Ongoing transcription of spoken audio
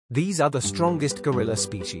These are the strongest gorilla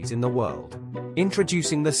species in the world.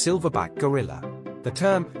 Introducing the silverback gorilla. The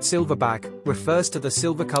term silverback refers to the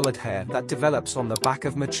silver-colored hair that develops on the back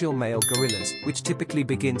of mature male gorillas, which typically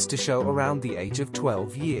begins to show around the age of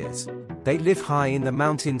 12 years. They live high in the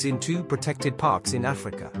mountains in 2 protected parks in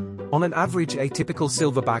Africa. On an average, a typical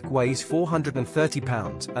silverback weighs 430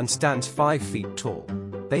 pounds and stands 5 feet tall.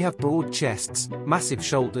 They have broad chests, massive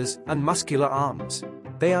shoulders, and muscular arms.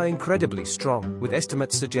 They are incredibly strong, with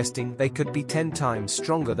estimates suggesting they could be 10 times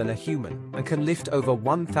stronger than a human, and can lift over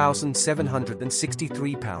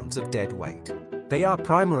 1,763 pounds of dead weight. They are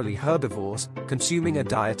primarily herbivores, consuming a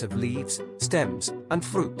diet of leaves, stems, and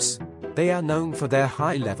fruits. They are known for their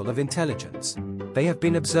high level of intelligence. They have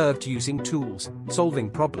been observed using tools,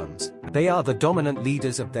 solving problems. They are the dominant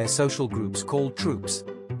leaders of their social groups called troops.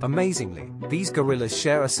 Amazingly, these gorillas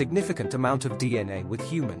share a significant amount of DNA with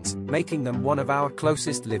humans, making them one of our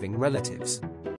closest living relatives.